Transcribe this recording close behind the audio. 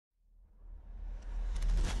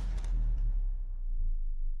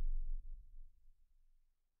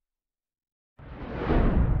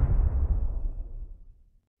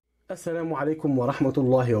السلام عليكم ورحمة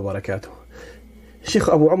الله وبركاته. الشيخ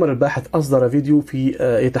أبو عمر الباحث أصدر فيديو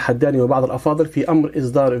يتحداني وبعض الأفاضل في أمر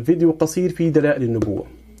إصدار فيديو قصير في دلائل النبوة،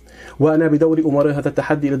 وأنا بدوري أمر هذا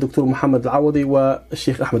التحدي إلى الدكتور محمد العوضي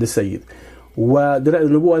والشيخ أحمد السيد. ودلائل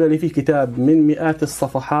النبوة أنا لي فيه كتاب من مئات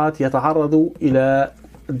الصفحات يتعرض إلى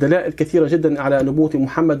دلائل كثيرة جدا على نبوة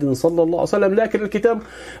محمد صلى الله عليه وسلم، لكن الكتاب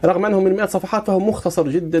رغم أنه من 100 صفحات فهو مختصر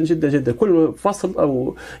جدا جدا جدا، كل فصل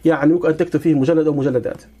أو يعني يمكن أن تكتب فيه مجلد أو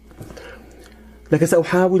مجلدات، لكن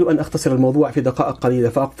سأحاول أن أختصر الموضوع في دقائق قليلة.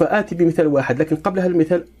 فآتي بمثال واحد، لكن قبل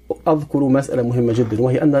هالمثال أذكر مسألة مهمة جدا،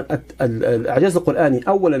 وهي أن الإعجاز القرآني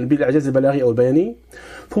أولا بالإعجاز البلاغي أو البياني،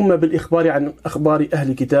 ثم بالإخبار عن أخبار أهل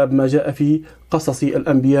الكتاب ما جاء في قصص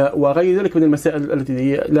الأنبياء وغير ذلك من المسائل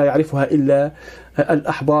التي لا يعرفها إلا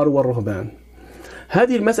الأحبار والرهبان.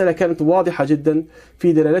 هذه المسألة كانت واضحة جدا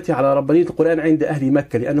في دلالتها على ربانية القرآن عند أهل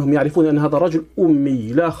مكة، لأنهم يعرفون أن هذا رجل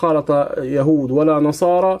أمي لا خالط يهود ولا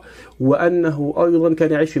نصارى، وأنه أيضا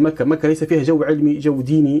كان يعيش في مكة. مكة ليس فيها جو علمي جو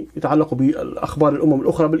ديني يتعلق بالأخبار الأمم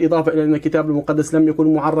الأخرى، بالإضافة إلى أن الكتاب المقدس لم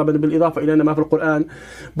يكن معربا، بالإضافة إلى أن ما في القرآن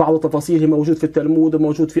بعض التفاصيل موجود في التلمود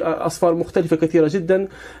وموجود في أسفار مختلفة كثيرة جدا،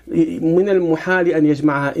 من المحال أن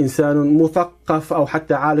يجمعها إنسان مثقف أو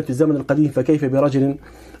حتى عالم في الزمن القديم، فكيف برجل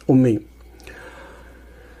أمي؟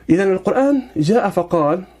 إذن القرآن جاء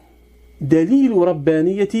فقال دليل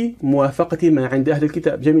ربانية موافقة ما عند أهل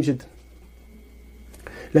الكتاب، جميل جدا.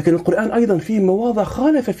 لكن القرآن أيضا فيه مواضع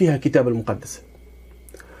خالف فيها الكتاب المقدس،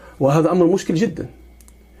 وهذا أمر مشكل جدا،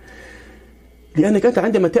 لأنك أنت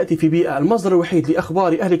عندما تأتي في بيئة المصدر الوحيد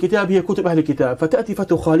لأخبار أهل الكتاب هي كتب أهل الكتاب، فتأتي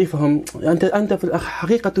فتخالفهم، أنت في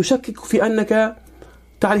الحقيقة تشكك في أنك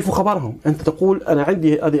تعرف خبرهم. أنت تقول أنا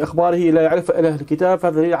عندي هذه أخباره لا يعرف إلا أهل الكتاب،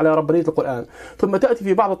 فهذا دليل على ربانية القرآن. ثم تأتي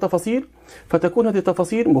في بعض التفاصيل فتكون هذه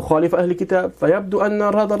التفاصيل مخالفة أهل الكتاب، فيبدو أن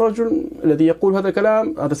هذا الرجل الذي يقول هذا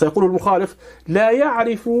الكلام، هذا سيقوله المخالف، لا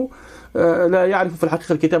يعرف في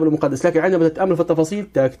الحقيقة الكتاب المقدس. لكن عندما تتأمل في التفاصيل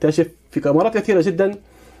تكتشف في مرات كثيرة جدا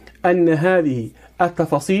أن هذه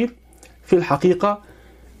التفاصيل في الحقيقة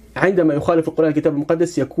عندما يخالف القرآن الكتاب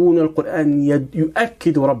المقدس يكون القرآن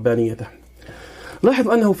يؤكد ربانيته. لاحظ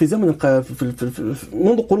أنه في زمن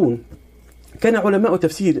منذ قرون كان علماء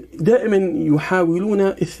التفسير دائما يحاولون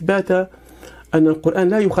إثبات أن القرآن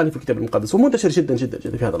لا يخالف الكتاب المقدس، ومنتشر جدا جدا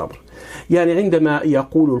جدا في هذا الأمر. يعني عندما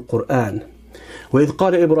يقول القرآن وإذ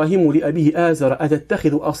قال إبراهيم لأبيه آزر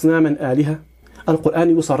أتتخذ أصناما آلهة،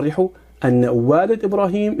 القرآن يصرح أن والد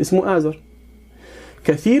إبراهيم اسمه آزر.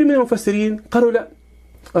 كثير من المفسرين قالوا لا،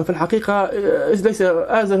 في الحقيقة ليس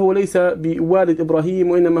آزر هو ليس بوالد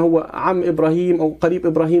إبراهيم، وإنما هو عم إبراهيم أو قريب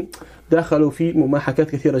إبراهيم. دخلوا في مماحكات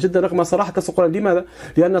كثيرة جدا رغم صراحة القرآن. لماذا؟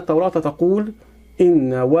 لأن التوراة تقول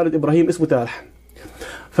إن والد إبراهيم اسمه تارح،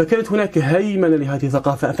 فكانت هناك هيمنة لهذه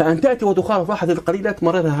الثقافة. فأن تأتي وتخالف واحد القليلة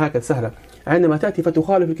تمررها هكذا سهلة، عندما تأتي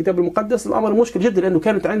فتخالف الكتاب المقدس الأمر مشكل جدا، لأنه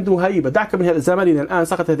كانت عنده هيبة. دعك من زماننا الآن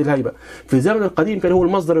سقط هذه الهيبة، في الزمن القديم كان هو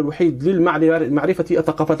المصدر الوحيد للمعرفة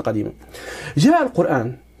الثقافات القديمة. جاء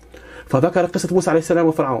القرآن فذكر قصة موسى عليه السلام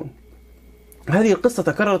وفرعون. هذه القصة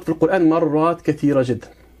تكررت في القرآن مرات كثيرة جدا،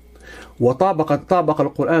 طابق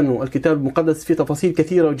القرآن الكتاب المقدس في تفاصيل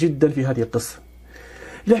كثيرة جدا في هذه القصة،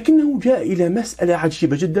 لكنه جاء إلى مسألة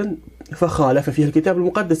عجيبة جدا فخالف فيها الكتاب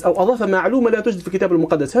المقدس، أو أضاف معلومة لا توجد في الكتاب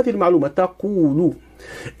المقدس. هذه المعلومة تقول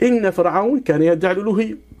إن فرعون كان يدعي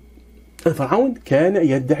الألوهية. فرعون كان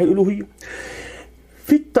يدعي الألوهية.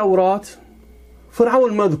 في التوراة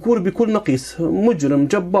فرعون مذكور بكل نقيص، مجرم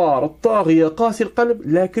جبار طاغية قاسي القلب،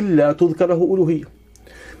 لكن لا تذكر له ألوهية.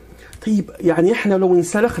 طيب يعني احنا لو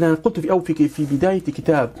انسلخنا، قلت في بداية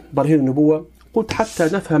كتاب برهين النبوة، قلت حتى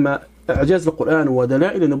نفهم إعجاز القرآن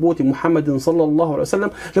ودلائل نبوة محمد صلى الله عليه وسلم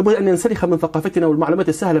لابد أن ننسلخ من ثقافتنا والمعلومات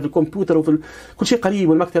السهلة في الكمبيوتر وفي كل شيء قريب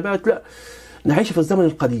والمكتبات، لا، نعيش في الزمن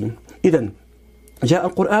القديم. إذن جاء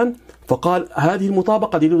القرآن فقال هذه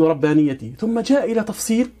المطابقة دليل ربانيتي، ثم جاء إلى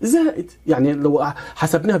تفصيل زائد. يعني لو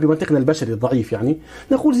حسبناها بمنطقنا البشري الضعيف يعني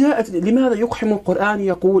نقول زائد. لماذا يقحم القرآن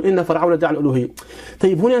يقول إن فرعون ادعى الألوهية؟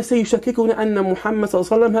 طيب هنا سيشككنا أن محمد صلى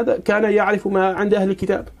الله عليه وسلم هذا كان يعرف ما عند أهل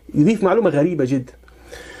الكتاب، يضيف معلومة غريبة جدا.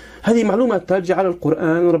 هذه معلومة ترجع على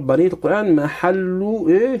القرآن، ربانية القرآن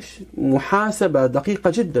محل محاسبة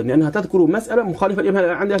دقيقة جدا، لأنها تذكر مسألة مخالفة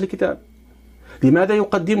لما عند أهل الكتاب. لماذا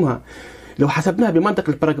يقدمها؟ لو حسبناها بمنطق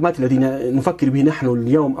البراغماتي الذي نفكر به نحن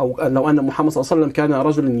اليوم، أو لو أن محمد صلى الله عليه وسلم كان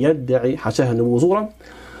رجلا يدعي حاشاه النبوة زورا،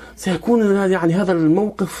 سيكون يعني هذا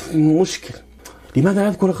الموقف مشكل. لماذا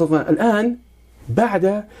نذكر الآن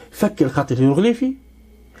بعد فك الخط الهيروغليفي؟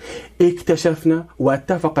 اكتشفنا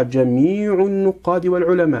واتفق جميع النقاد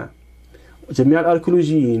والعلماء، جميع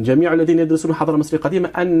الأركيولوجيين، جميع الذين يدرسون الحضارة المصرية القديمة،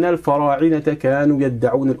 أن الفراعنة كانوا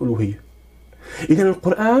يدعون الألوهية. إذن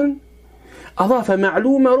القرآن أضاف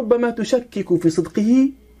معلومة ربما تشكك في صدقه،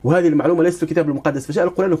 وهذه المعلومة ليست في الكتاب المقدس، فجاء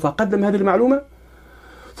القرآن فقدم هذه المعلومة.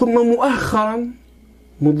 ثم مؤخرا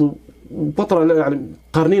منذ فترة يعني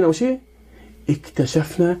قرنين أو شيء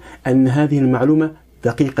اكتشفنا أن هذه المعلومة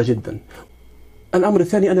دقيقة جدا. الأمر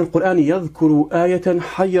الثاني أن القرآن يذكر آية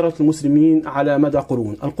حيرت المسلمين على مدى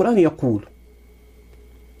قرون. القرآن يقول: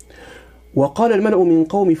 وقال الملأ من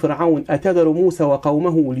قوم فرعون أتذر موسى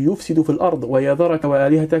وقومه ليفسدوا في الأرض ويذرك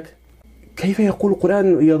وآلهتك. كيف يقول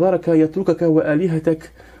القرآن يذرك يتركك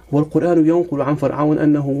وآلهتك والقرآن ينقل عن فرعون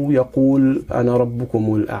أنه يقول أنا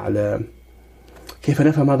ربكم الأعلى؟ كيف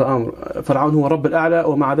نفهم هذا الأمر؟ فرعون هو رب الأعلى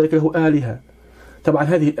ومع ذلك له آلهة. طبعا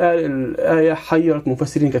هذه الآية حيرت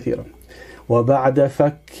مفسرين كثيرا. وبعد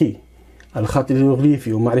فك الخط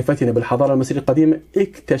الهيروغليفي ومعرفتنا بالحضارة المصرية القديمة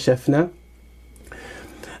اكتشفنا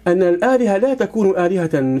أن الآلهة لا تكون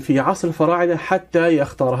آلهة في عصر الفراعنة حتى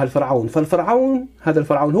يختارها الفرعون. فالفرعون هذا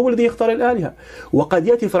الفرعون هو الذي يختار الآلهة، وقد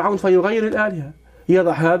يأتي فرعون فيغير الآلهة،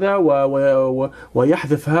 يضع هذا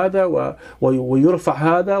ويحذف هذا ويرفع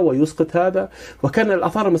هذا ويسقط هذا. وكان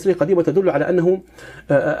الآثار المصرية القديمة تدل على أنه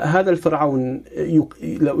هذا الفرعون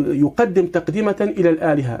يقدم تقدمة إلى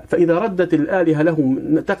الآلهة، فإذا ردت الآلهة له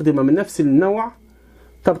تقدمة من نفس النوع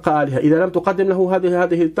تبقى آلهة، إذا لم تقدم له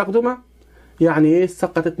هذه التقدمة يعني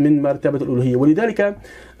سقطت من مرتبة الألوهية. ولذلك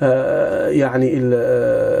يعني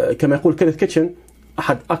كما يقول كينيث كيتشن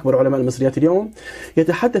أحد أكبر علماء المصريات اليوم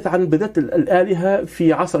يتحدث عن بداية الآلهة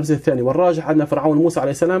في عصر رمسيس الثاني، والراجح أن فرعون موسى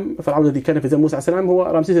عليه السلام، فرعون الذي كان في زمن موسى عليه السلام هو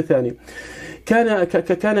رمسيس الثاني،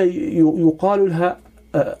 كان يقال لها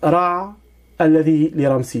رع الذي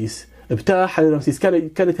لرمسيس، ابتاح لرمسيس.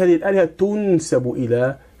 كانت هذه الآلهة تنسب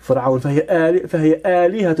إلى فرعون، فهي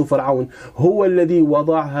آلهة فرعون، هو الذي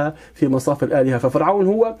وضعها في مصاف الآلهة. ففرعون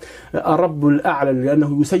هو الرب الأعلى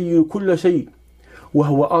لأنه يسير كل شيء،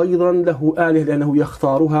 وهو أيضا له آلهة لأنه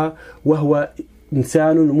يختارها، وهو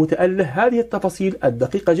إنسان متأله. هذه التفاصيل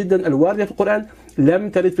الدقيقة جدا الواردة في القرآن لم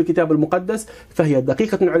ترد في الكتاب المقدس، فهي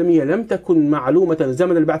دقيقة علمية لم تكن معلومة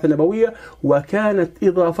زمن البعثة النبوية، وكانت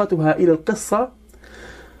إضافتها إلى القصة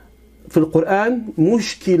في القرآن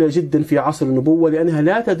مشكلة جدا في عصر النبوة، لأنها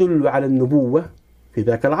لا تدل على النبوة في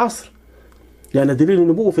ذاك العصر، لأن دليل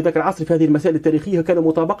النبوة في ذاك العصر في هذه المسائل التاريخية كان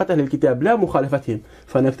مطابقة أهل الكتاب لا مخالفتهم.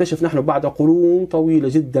 فنكتشف نحن بعد قرون طويلة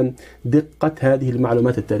جدا دقة هذه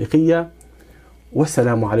المعلومات التاريخية.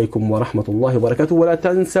 والسلام عليكم ورحمة الله وبركاته. ولا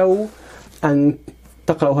تنسوا أن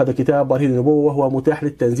تقرأوا هذا الكتاب براهين النبوة، وهو متاح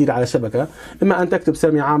للتنزيل على الشبكة، إما أن تكتب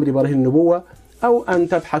سامي عامري براهين النبوة، أو أن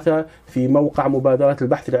تبحث في موقع مبادرة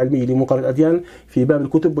البحث العلمي لمقارنة الأديان في باب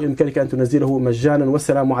الكتب، وإمكانك أن تنزله مجانا.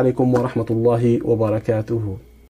 والسلام عليكم ورحمة الله وبركاته.